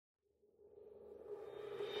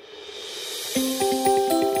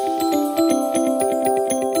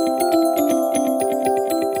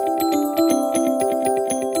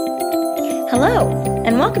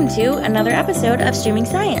welcome to another episode of Streaming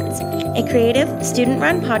Science, a creative,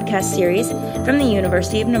 student-run podcast series from the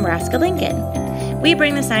University of Nebraska-Lincoln. We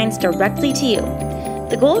bring the science directly to you.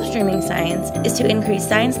 The goal of Streaming Science is to increase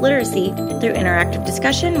science literacy through interactive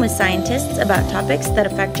discussion with scientists about topics that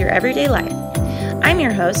affect your everyday life. I'm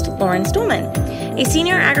your host, Lauren Stohlmann, a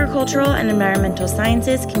senior agricultural and environmental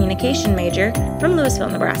sciences communication major from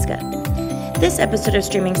Louisville, Nebraska. This episode of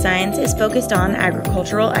Streaming Science is focused on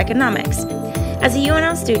agricultural economics. As a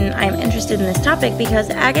UNL student, I am interested in this topic because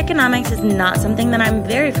ag economics is not something that I'm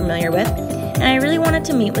very familiar with, and I really wanted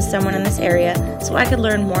to meet with someone in this area so I could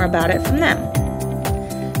learn more about it from them.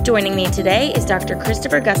 Joining me today is Dr.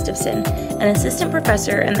 Christopher Gustafson, an assistant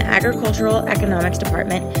professor in the Agricultural Economics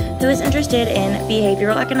Department who is interested in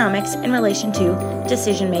behavioral economics in relation to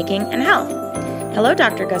decision-making and health. Hello,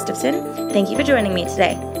 Dr. Gustafson. Thank you for joining me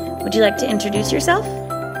today. Would you like to introduce yourself?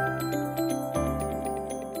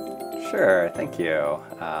 Sure, thank you.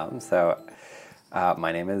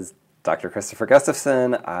 My name is Dr. Christopher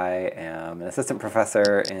Gustafson. I am an assistant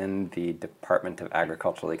professor in the Department of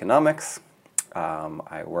Agricultural Economics.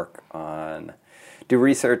 I do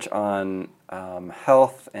research on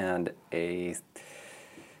health and a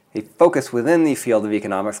focus within the field of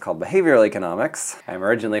economics called behavioral economics. I'm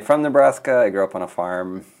originally from Nebraska. I grew up on a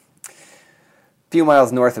farm a few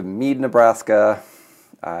miles north of Meade, Nebraska.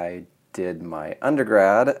 I did my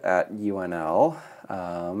undergrad at UNL,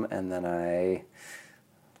 and then I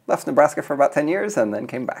left Nebraska for about 10 years and then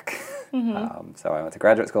came back. Mm-hmm. So I went to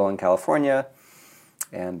graduate school in California,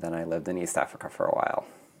 and then I lived in East Africa for a while.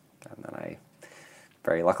 And then I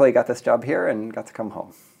very luckily got this job here and got to come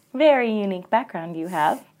home. Very unique background you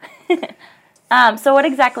have. So what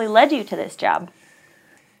exactly led you to this job?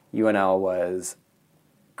 UNL was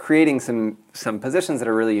creating some positions that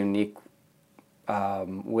are really unique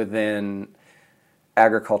within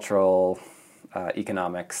agricultural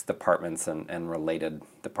economics departments and related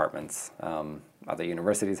departments. Other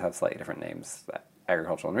universities have slightly different names: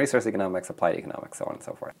 agricultural and resource economics, applied economics, so on and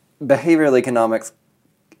so forth. Behavioral economics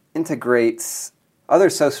integrates other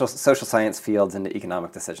social science fields into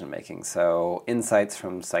economic decision making. So insights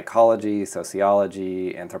from psychology,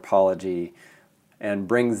 sociology, anthropology, and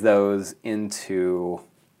brings those into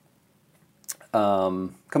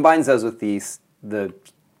combines those with the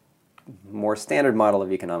more standard model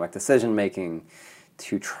of economic decision-making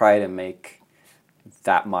to try to make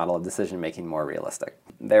that model of decision-making more realistic.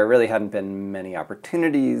 There really hadn't been many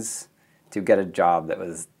opportunities to get a job that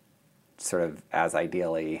was sort of as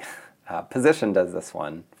ideally positioned as this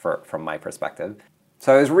one from my perspective.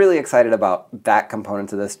 So I was really excited about that component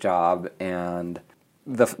to this job, and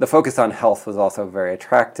the focus on health was also very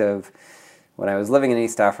attractive. When I was living in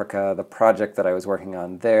East Africa, the project that I was working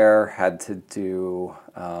on there had to do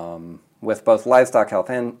with both livestock health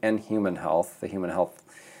and human health. The human health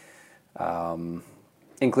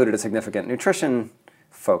included a significant nutrition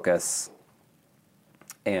focus,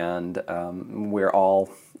 and we're all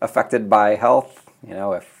affected by health. You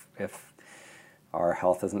know, if our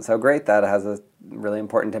health isn't so great, that has a really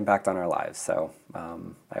important impact on our lives. So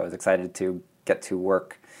I was excited to get to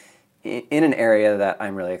work in an area that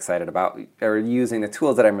I'm really excited about, or using the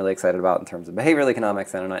tools that I'm really excited about in terms of behavioral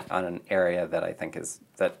economics, and on an area that I think is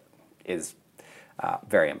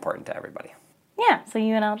very important to everybody. Yeah, so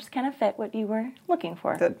UNL just kind of fit what you were looking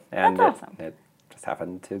for. It did. And that's awesome. It just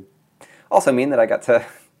happened to also mean that I got to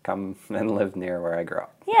come and live near where I grew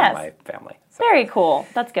up. Yes. With my family. So. Very cool.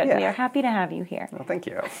 That's good. Yeah. We are happy to have you here. Well, thank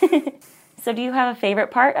you. So do you have a favorite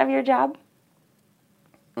part of your job?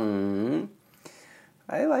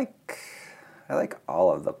 I like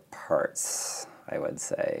all of the parts, I would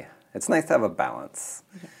say. It's nice to have a balance.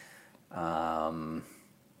 I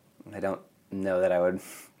don't know that I would...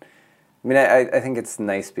 I mean, I think it's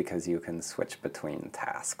nice because you can switch between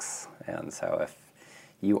tasks. And so if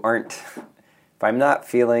I'm not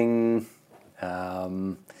feeling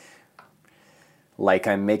like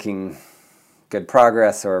I'm making good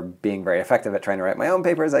progress or being very effective at trying to write my own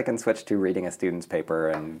papers, I can switch to reading a student's paper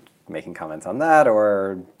and making comments on that,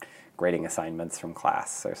 or grading assignments from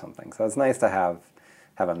class or something. So it's nice to have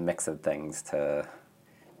a mix of things to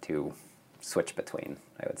switch between,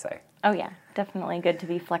 I would say. Oh yeah, definitely good to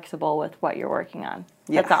be flexible with what you're working on.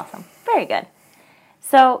 Yeah. That's awesome. Very good.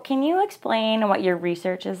 So can you explain what your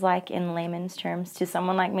research is like in layman's terms to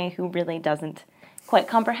someone like me who really doesn't quite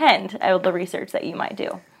comprehend the research that you might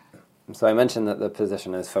do? So I mentioned that the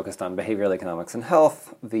position is focused on behavioral economics and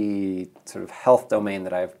health. The sort of health domain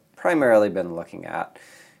that I've primarily been looking at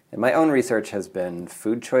in my own research has been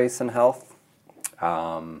food choice and health.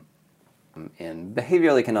 In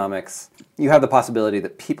behavioral economics, you have the possibility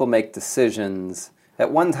that people make decisions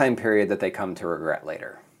at one time period that they come to regret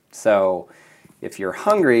later. So if you're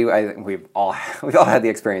hungry, I think we've all had the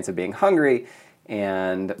experience of being hungry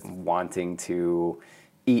and wanting to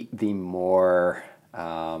eat the more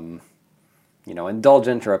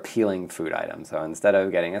indulgent or appealing food item. So instead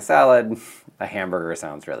of getting a salad, a hamburger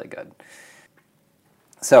sounds really good.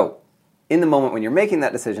 So in the moment when you're making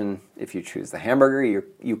that decision, if you choose the hamburger,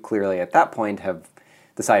 you clearly at that point have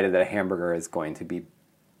decided that a hamburger is going to be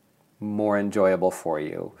more enjoyable for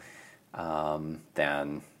you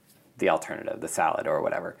than the alternative, the salad or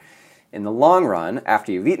whatever. In the long run,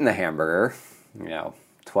 after you've eaten the hamburger,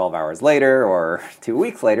 12 hours later or 2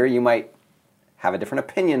 weeks later, you might have a different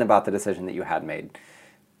opinion about the decision that you had made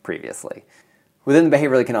previously. Within the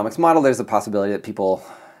behavioral economics model, there's a possibility that people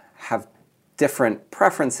have different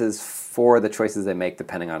preferences for the choices they make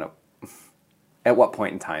depending on at what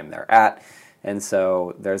point in time they're at. And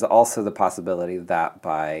so there's also the possibility that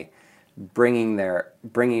by bringing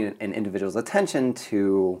an individual's attention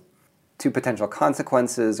to potential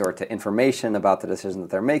consequences or to information about the decision that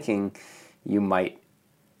they're making, you might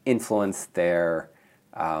influence their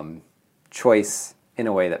choice in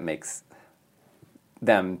a way that makes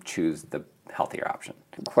them choose the healthier option.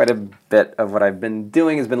 Quite a bit of what I've been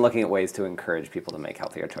doing has been looking at ways to encourage people to make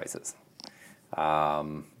healthier choices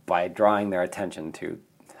by drawing their attention to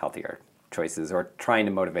healthier choices or trying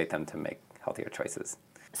to motivate them to make healthier choices.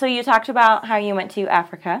 So you talked about how you went to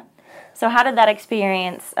Africa. So how did that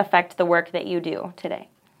experience affect the work that you do today?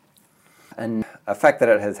 An effect that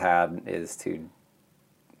it has had is to,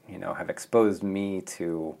 have exposed me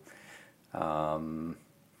to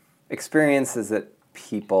experiences that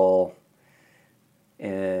people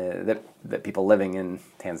people living in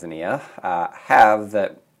Tanzania have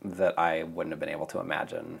that I wouldn't have been able to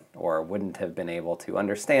imagine or wouldn't have been able to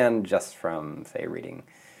understand just from, say, reading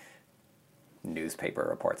newspaper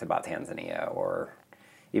reports about Tanzania or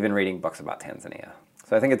even reading books about Tanzania.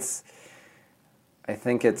 So I think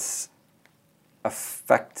it's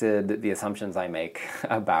affected the assumptions I make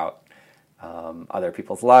about other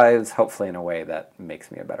people's lives, hopefully in a way that makes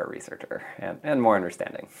me a better researcher and more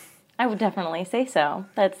understanding. I would definitely say so.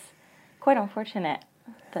 That's quite unfortunate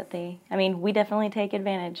that we definitely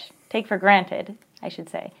take for granted, I should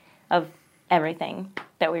say, of everything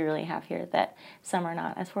that we really have here that some are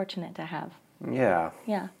not as fortunate to have. Yeah.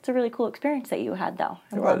 Yeah, it's a really cool experience that you had, though.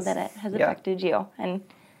 I'm glad that it has affected you and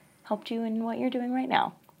helped you in what you're doing right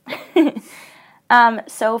now.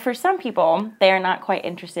 So for some people, they are not quite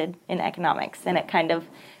interested in economics, and it kind of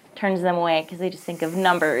turns them away because they just think of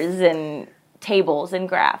numbers and tables and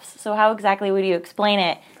graphs. So how exactly would you explain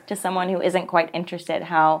it to someone who isn't quite interested,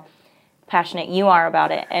 how passionate you are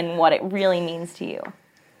about it and what it really means to you?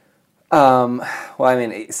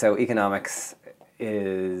 So economics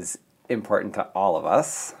is important to all of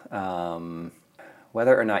us.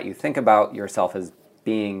 Whether or not you think about yourself as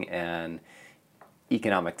being an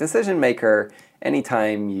economic decision maker,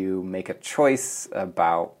 anytime you make a choice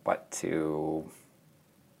about what to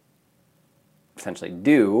essentially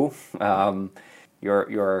do,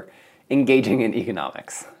 you're engaging in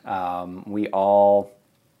economics. We all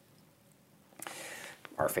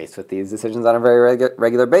are faced with these decisions on a very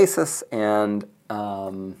regular basis, and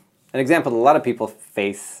an example that a lot of people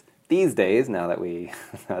face these days, now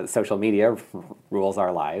that social media rules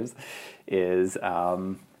our lives, is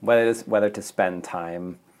whether to spend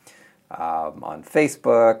time on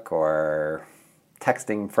Facebook or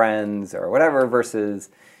texting friends or whatever versus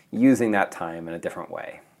using that time in a different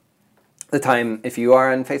way. The time, if you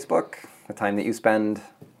are on Facebook, the time that you spend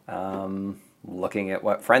looking at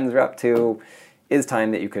what friends are up to is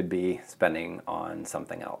time that you could be spending on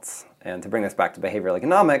something else. And to bring this back to behavioral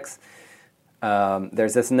economics,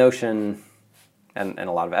 there's this notion, and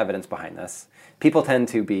a lot of evidence behind this, people tend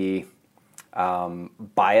to be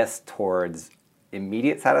biased towards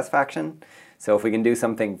immediate satisfaction. So if we can do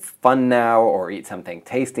something fun now, or eat something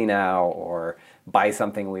tasty now, or buy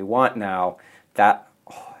something we want now, that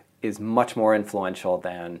is much more influential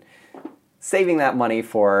than saving that money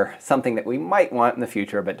for something that we might want in the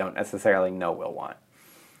future but don't necessarily know we'll want.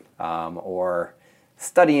 Or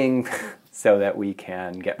studying so that we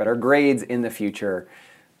can get better grades in the future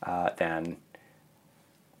than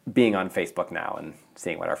being on Facebook now and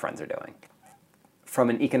seeing what our friends are doing. From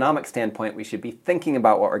an economic standpoint, we should be thinking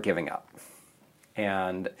about what we're giving up.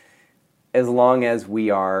 And as long as we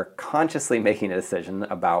are consciously making a decision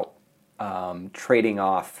about trading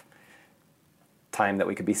off time that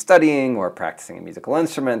we could be studying or practicing a musical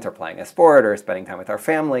instrument or playing a sport or spending time with our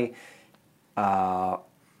family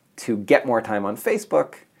to get more time on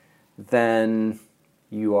Facebook, then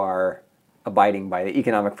you are abiding by the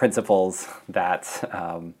economic principles that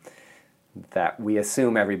that we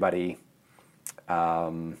assume everybody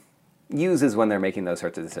uses when they're making those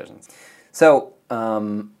sorts of decisions. So,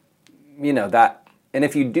 that, and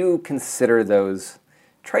if you do consider those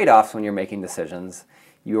trade-offs when you're making decisions,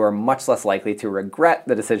 you are much less likely to regret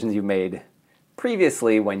the decisions you made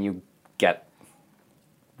previously when you get,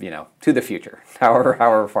 to the future,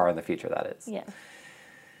 however far in the future that is. Yeah.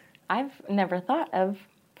 I've never thought of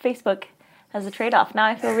Facebook as a trade-off. Now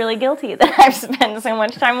I feel really guilty that I've spent so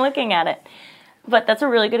much time looking at it. But that's a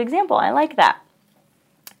really good example. I like that.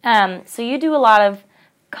 So you do a lot of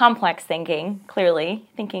complex thinking, clearly,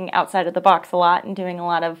 thinking outside of the box a lot and doing a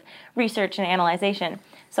lot of research and analyzation.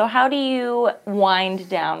 So how do you wind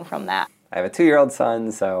down from that? I have a 2-year-old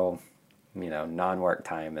son, so, non-work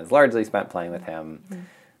time is largely spent playing with him,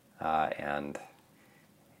 and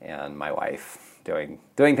my wife doing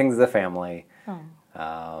things as a family. Oh.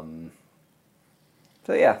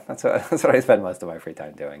 So yeah, that's what I spend most of my free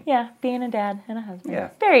time doing. Yeah, being a dad and a husband. Yeah.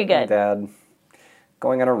 Very good. Dad,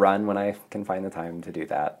 going on a run when I can find the time to do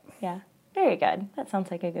that. Yeah, very good. That sounds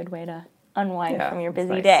like a good way to unwind from your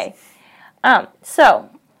busy nice. day. So,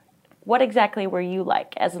 what exactly were you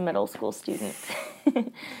like as a middle school student?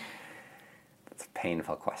 That's a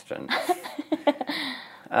painful question.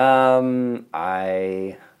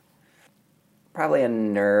 I probably a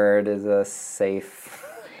nerd is a safe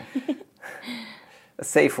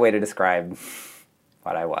way to describe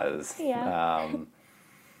what I was. Yeah.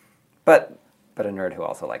 But a nerd who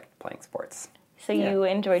also liked playing sports. So you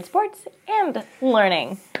enjoyed sports and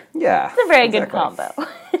learning. Yeah. It's a very good combo.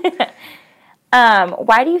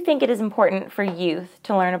 Why do you think it is important for youth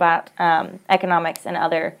to learn about economics and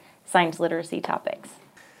other science literacy topics?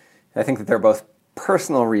 I think that there are both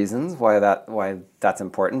personal reasons why that's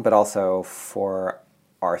important, but also for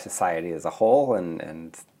our society as a whole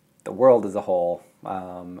and the world as a whole.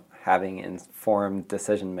 Having informed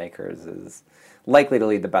decision makers is likely to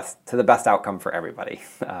lead to the best outcome for everybody.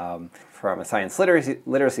 From a science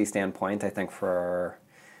literacy standpoint, I think for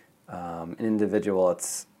an individual,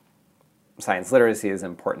 science literacy is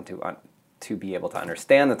important to be able to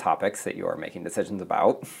understand the topics that you are making decisions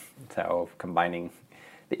about. So combining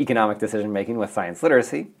the economic decision making with science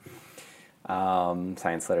literacy.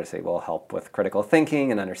 Science literacy will help with critical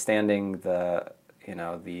thinking and understanding the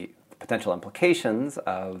potential implications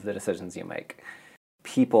of the decisions you make.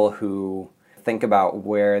 People who think about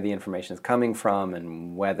where the information is coming from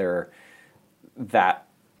and whether that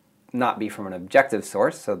not be from an objective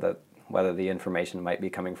source, so that whether the information might be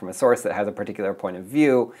coming from a source that has a particular point of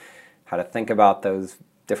view, how to think about those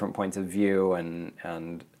different points of view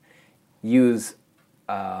and use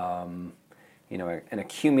an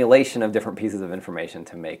accumulation of different pieces of information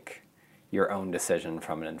to make your own decision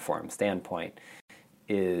from an informed standpoint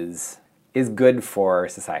is good for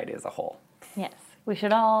society as a whole. Yes. We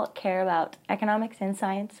should all care about economics and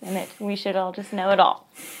science, and we should all just know it all.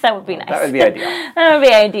 That would be nice. That would be ideal. That would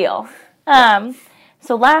be ideal.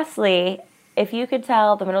 So lastly, if you could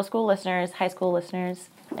tell the middle school listeners, high school listeners,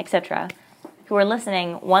 etc., who are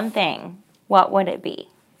listening one thing, what would it be?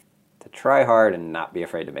 To try hard and not be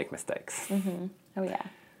afraid to make mistakes. Mm-hmm. Oh, yeah.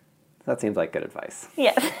 That seems like good advice.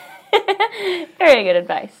 Yes. Very good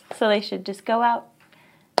advice. So they should just go out,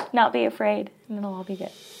 not be afraid, and it'll all be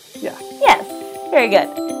good. Yeah. Yes. Very good.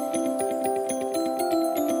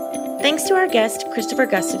 Thanks to our guest, Christopher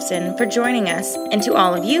Gustafson, for joining us, and to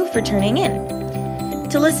all of you for tuning in.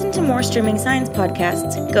 To listen to more Streaming Science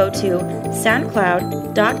podcasts, go to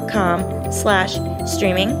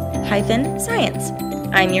soundcloud.com/streaming-science.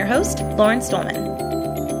 I'm your host, Lauren Stohlmann.